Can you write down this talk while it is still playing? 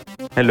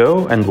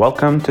Hello and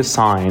welcome to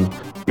Sign,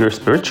 your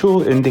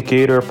spiritual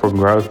indicator for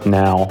growth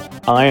now.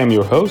 I am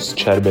your host,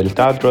 Charbel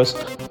Tadros,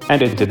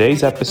 and in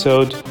today's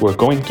episode, we're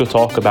going to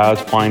talk about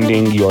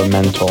finding your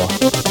mentor.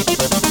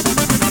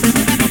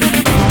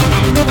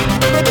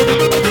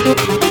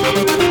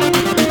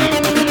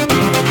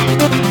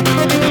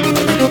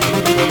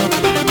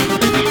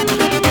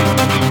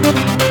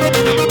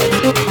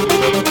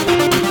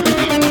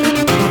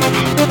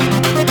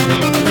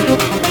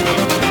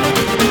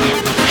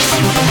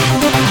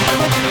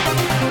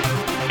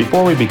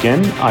 Before we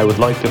begin, I would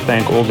like to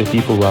thank all the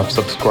people who have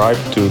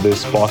subscribed to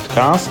this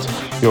podcast.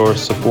 Your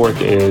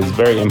support is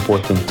very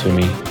important to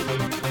me.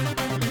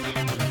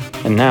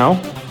 And now,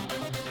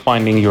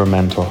 finding your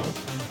mentor.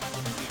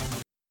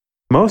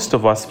 Most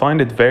of us find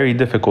it very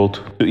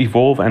difficult to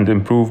evolve and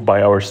improve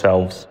by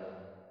ourselves.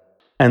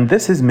 And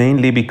this is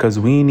mainly because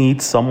we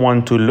need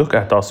someone to look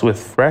at us with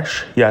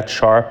fresh yet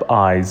sharp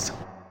eyes.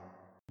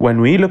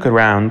 When we look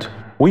around,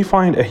 we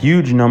find a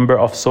huge number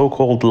of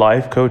so-called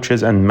life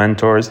coaches and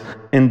mentors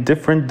in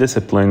different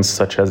disciplines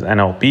such as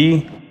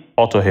NLP,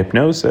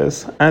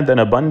 auto-hypnosis, and an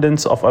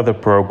abundance of other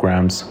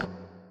programs.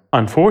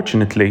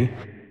 Unfortunately,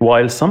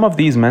 while some of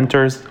these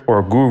mentors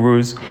or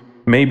gurus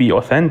may be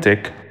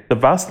authentic, the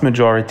vast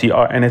majority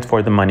are in it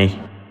for the money.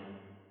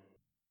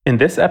 In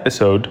this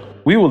episode,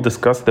 we will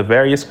discuss the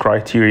various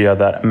criteria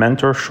that a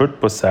mentor should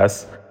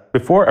possess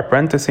before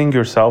apprenticing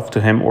yourself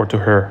to him or to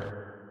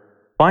her.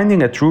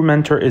 Finding a true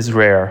mentor is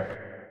rare.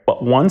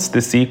 But once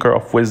the seeker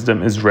of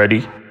wisdom is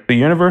ready, the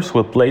universe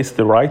will place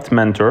the right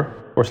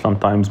mentor, or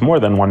sometimes more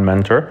than one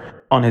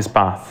mentor, on his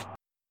path.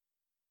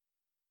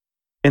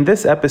 In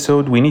this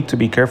episode, we need to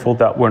be careful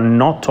that we're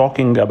not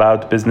talking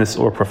about business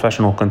or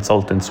professional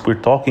consultants.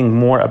 We're talking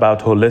more about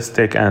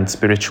holistic and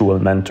spiritual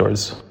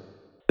mentors.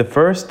 The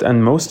first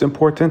and most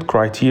important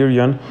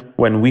criterion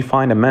when we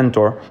find a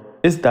mentor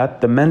is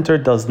that the mentor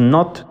does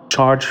not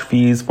charge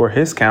fees for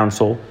his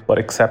counsel, but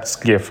accepts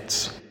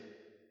gifts.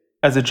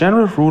 As a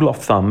general rule of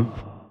thumb,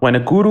 when a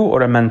guru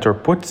or a mentor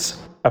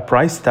puts a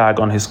price tag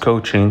on his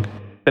coaching,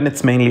 then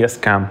it's mainly a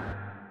scam.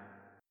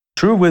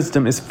 True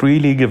wisdom is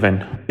freely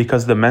given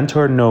because the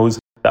mentor knows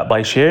that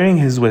by sharing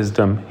his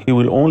wisdom, he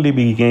will only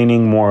be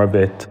gaining more of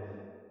it.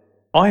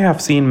 I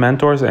have seen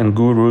mentors and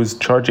gurus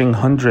charging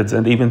hundreds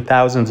and even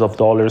thousands of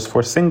dollars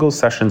for single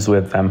sessions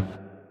with them.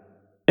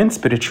 In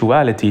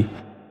spirituality,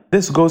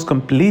 this goes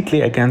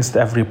completely against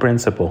every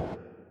principle.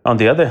 On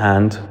the other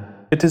hand,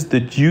 it is the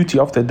duty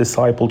of the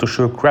disciple to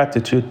show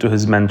gratitude to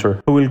his mentor,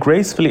 who will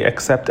gracefully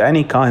accept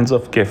any kinds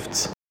of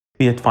gifts,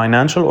 be it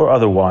financial or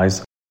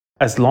otherwise,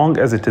 as long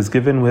as it is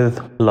given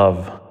with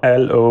love,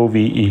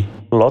 L-O-V-E,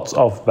 lots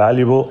of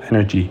valuable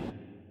energy.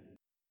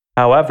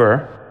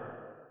 However,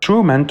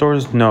 true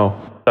mentors know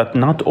that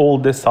not all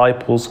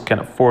disciples can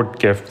afford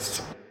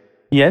gifts.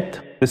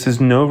 Yet, this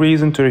is no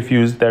reason to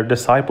refuse their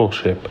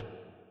discipleship.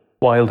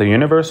 While the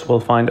universe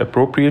will find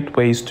appropriate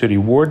ways to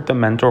reward the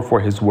mentor for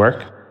his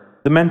work,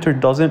 the mentor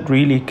doesn't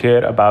really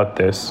care about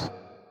this.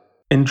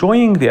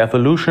 Enjoying the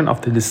evolution of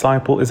the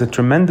disciple is a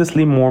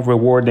tremendously more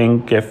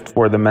rewarding gift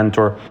for the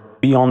mentor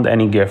beyond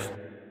any gift.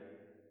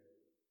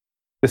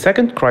 The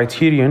second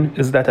criterion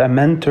is that a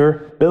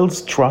mentor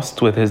builds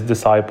trust with his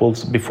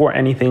disciples before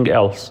anything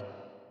else.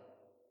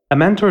 A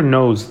mentor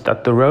knows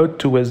that the road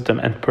to wisdom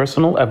and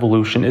personal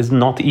evolution is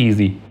not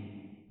easy,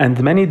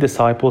 and many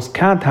disciples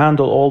can't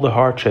handle all the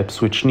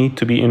hardships which need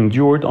to be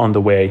endured on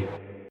the way.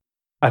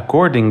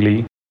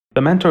 Accordingly, the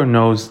mentor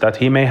knows that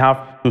he may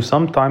have to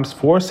sometimes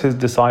force his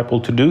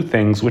disciple to do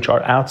things which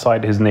are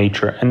outside his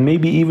nature and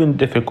maybe even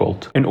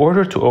difficult in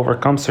order to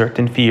overcome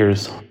certain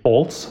fears,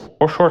 faults,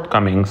 or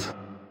shortcomings.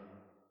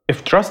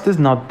 If trust is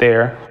not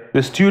there,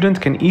 the student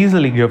can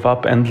easily give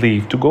up and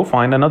leave to go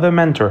find another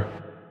mentor.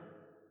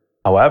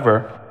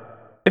 However,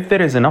 if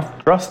there is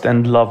enough trust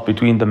and love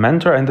between the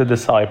mentor and the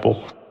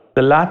disciple,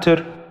 the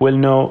latter will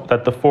know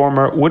that the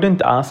former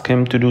wouldn't ask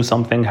him to do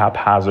something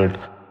haphazard,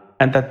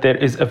 and that there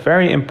is a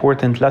very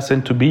important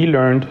lesson to be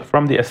learned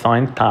from the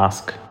assigned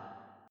task.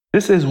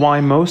 This is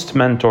why most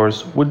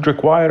mentors would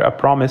require a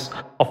promise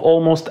of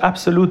almost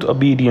absolute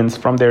obedience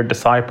from their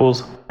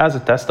disciples as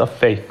a test of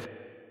faith.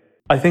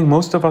 I think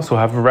most of us who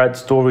have read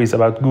stories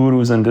about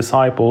gurus and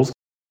disciples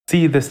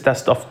see this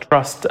test of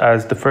trust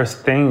as the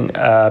first thing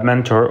a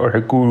mentor or a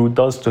guru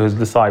does to his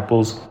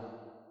disciples.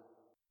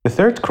 The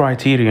third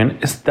criterion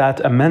is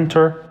that a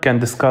mentor can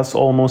discuss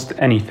almost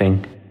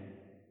anything.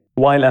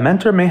 While a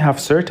mentor may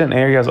have certain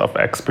areas of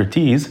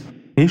expertise,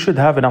 he should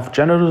have enough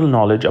general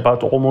knowledge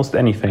about almost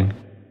anything.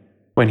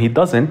 When he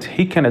doesn't,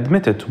 he can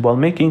admit it while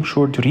making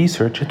sure to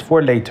research it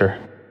for later,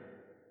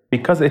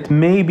 because it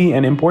may be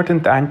an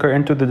important anchor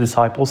into the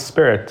disciple's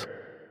spirit.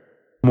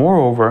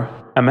 Moreover,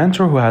 a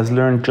mentor who has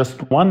learned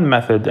just one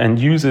method and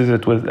uses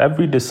it with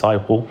every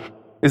disciple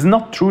is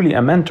not truly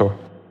a mentor.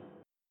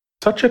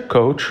 Such a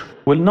coach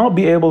will not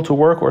be able to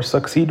work or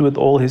succeed with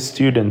all his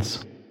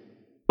students,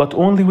 but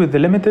only with the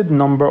limited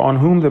number on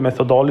whom the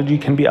methodology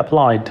can be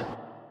applied.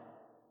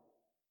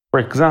 For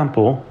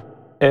example,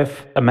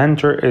 if a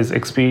mentor is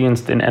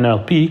experienced in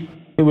NLP,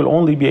 he will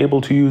only be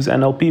able to use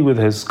NLP with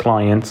his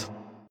clients.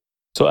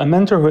 So a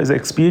mentor who is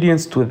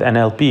experienced with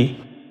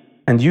NLP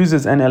and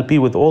uses NLP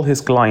with all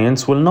his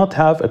clients will not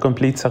have a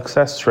complete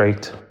success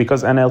rate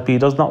because NLP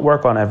does not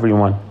work on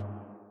everyone.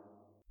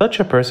 Such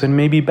a person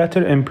may be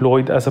better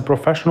employed as a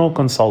professional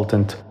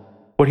consultant,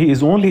 where he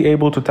is only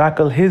able to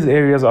tackle his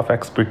areas of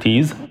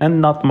expertise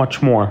and not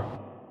much more.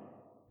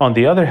 On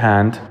the other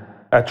hand,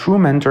 a true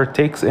mentor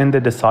takes in the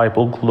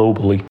disciple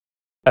globally,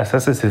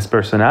 assesses his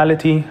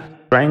personality,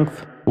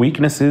 strength,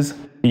 weaknesses,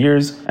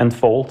 fears, and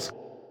faults,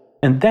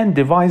 and then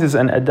devises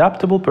an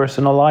adaptable,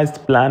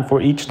 personalized plan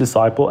for each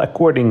disciple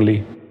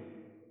accordingly.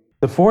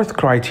 The fourth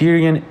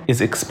criterion is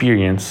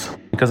experience,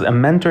 because a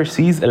mentor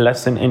sees a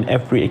lesson in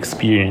every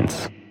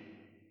experience.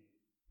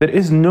 There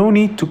is no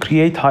need to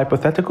create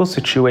hypothetical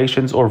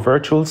situations or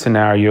virtual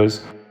scenarios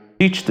to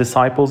teach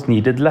disciples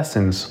needed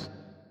lessons.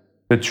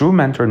 The true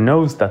mentor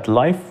knows that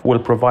life will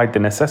provide the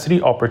necessary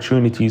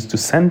opportunities to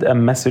send a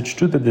message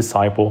to the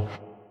disciple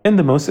in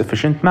the most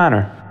efficient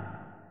manner.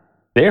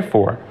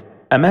 Therefore,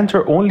 a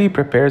mentor only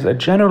prepares a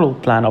general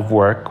plan of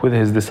work with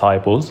his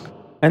disciples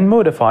and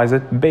modifies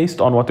it based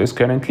on what is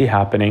currently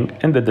happening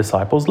in the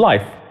disciple's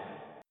life.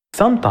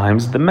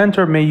 Sometimes the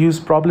mentor may use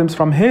problems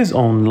from his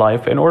own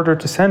life in order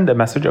to send a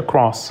message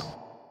across.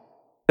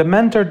 The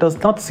mentor does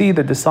not see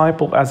the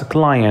disciple as a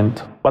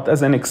client, but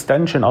as an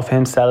extension of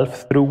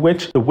himself through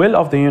which the will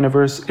of the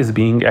universe is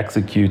being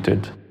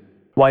executed.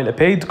 While a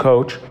paid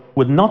coach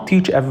would not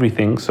teach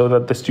everything so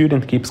that the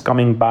student keeps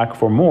coming back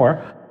for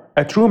more,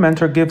 a true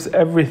mentor gives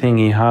everything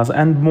he has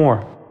and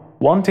more,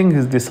 wanting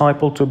his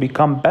disciple to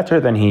become better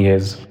than he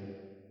is.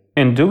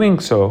 In doing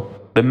so,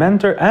 the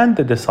mentor and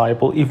the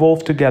disciple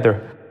evolve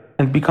together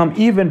and become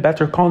even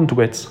better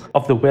conduits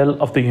of the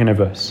will of the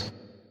universe.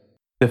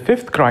 The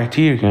fifth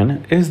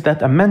criterion is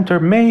that a mentor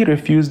may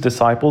refuse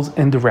disciples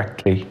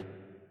indirectly.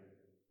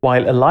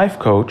 While a life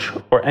coach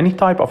or any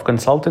type of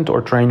consultant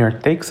or trainer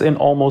takes in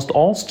almost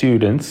all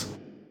students,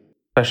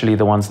 especially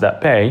the ones that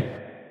pay,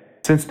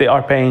 since they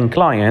are paying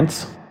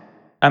clients,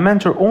 a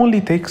mentor only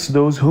takes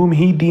those whom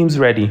he deems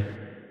ready.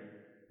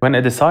 When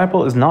a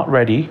disciple is not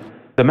ready,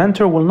 the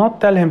mentor will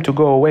not tell him to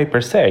go away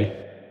per se.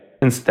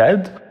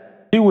 Instead,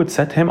 he would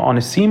set him on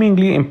a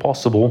seemingly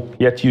impossible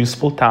yet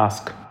useful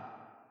task.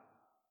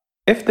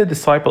 If the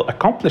disciple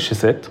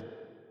accomplishes it,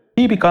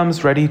 he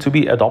becomes ready to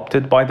be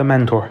adopted by the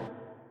mentor.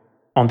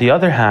 On the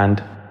other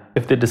hand,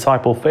 if the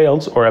disciple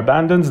fails or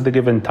abandons the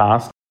given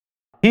task,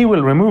 he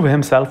will remove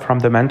himself from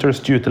the mentor's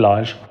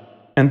tutelage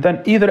and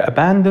then either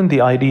abandon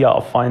the idea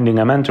of finding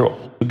a mentor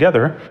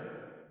altogether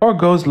or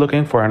goes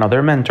looking for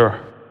another mentor.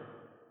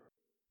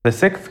 The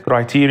sixth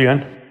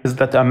criterion is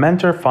that a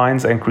mentor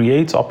finds and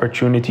creates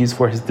opportunities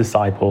for his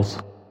disciples.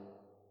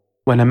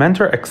 When a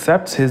mentor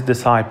accepts his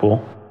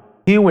disciple,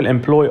 he will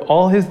employ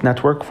all his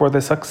network for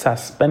the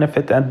success,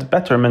 benefit, and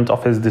betterment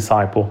of his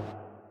disciple.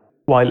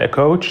 While a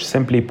coach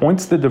simply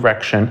points the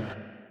direction,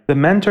 the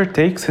mentor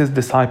takes his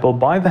disciple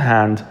by the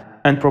hand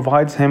and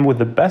provides him with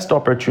the best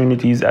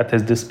opportunities at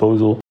his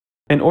disposal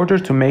in order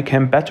to make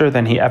him better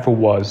than he ever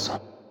was.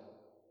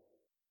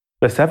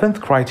 The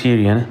seventh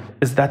criterion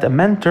is that a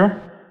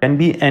mentor can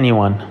be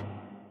anyone.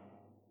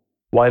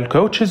 While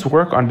coaches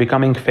work on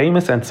becoming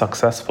famous and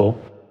successful,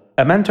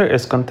 a mentor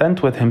is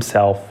content with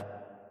himself.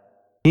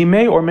 He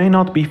may or may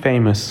not be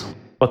famous,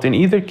 but in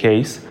either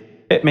case,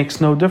 it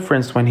makes no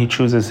difference when he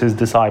chooses his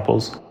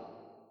disciples.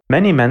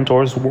 Many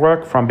mentors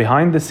work from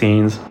behind the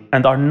scenes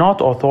and are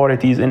not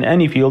authorities in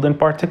any field in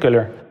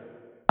particular.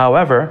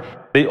 However,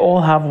 they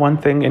all have one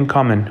thing in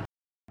common,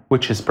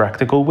 which is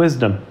practical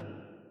wisdom.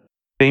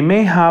 They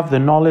may have the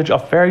knowledge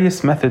of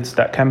various methods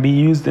that can be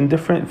used in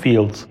different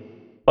fields,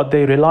 but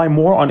they rely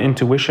more on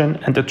intuition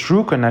and a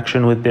true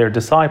connection with their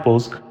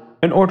disciples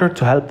in order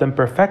to help them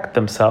perfect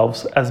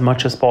themselves as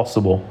much as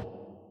possible.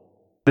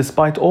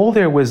 Despite all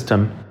their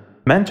wisdom,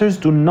 mentors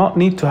do not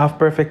need to have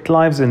perfect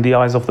lives in the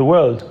eyes of the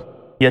world,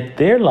 yet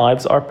their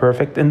lives are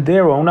perfect in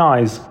their own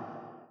eyes,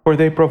 for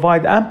they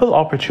provide ample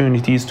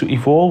opportunities to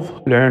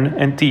evolve, learn,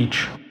 and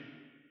teach.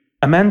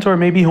 A mentor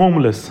may be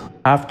homeless,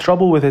 have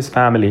trouble with his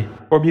family,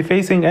 or be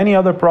facing any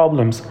other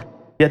problems,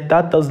 yet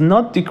that does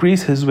not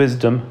decrease his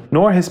wisdom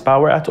nor his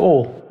power at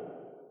all.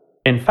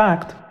 In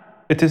fact,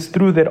 it is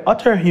through their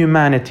utter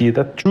humanity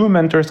that true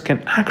mentors can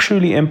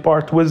actually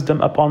impart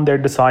wisdom upon their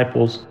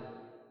disciples.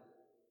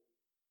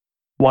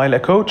 While a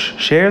coach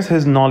shares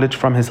his knowledge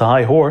from his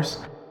high horse,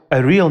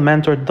 a real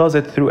mentor does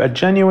it through a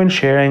genuine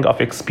sharing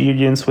of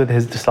experience with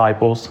his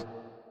disciples.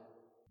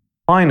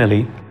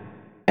 Finally,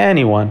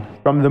 anyone,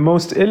 from the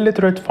most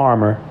illiterate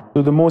farmer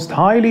to the most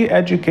highly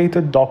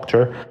educated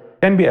doctor,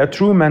 can be a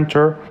true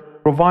mentor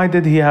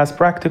provided he has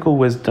practical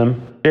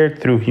wisdom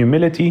shared through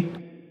humility,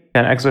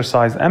 can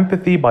exercise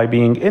empathy by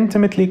being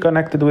intimately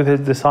connected with his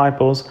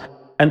disciples,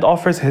 and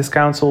offers his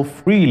counsel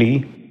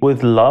freely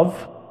with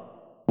love,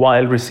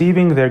 while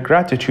receiving their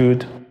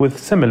gratitude with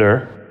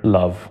similar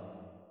love.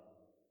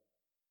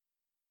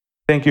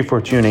 Thank you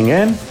for tuning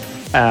in,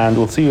 and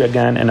we'll see you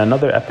again in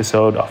another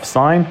episode of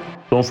Sign.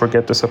 Don't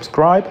forget to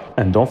subscribe,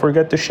 and don't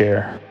forget to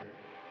share.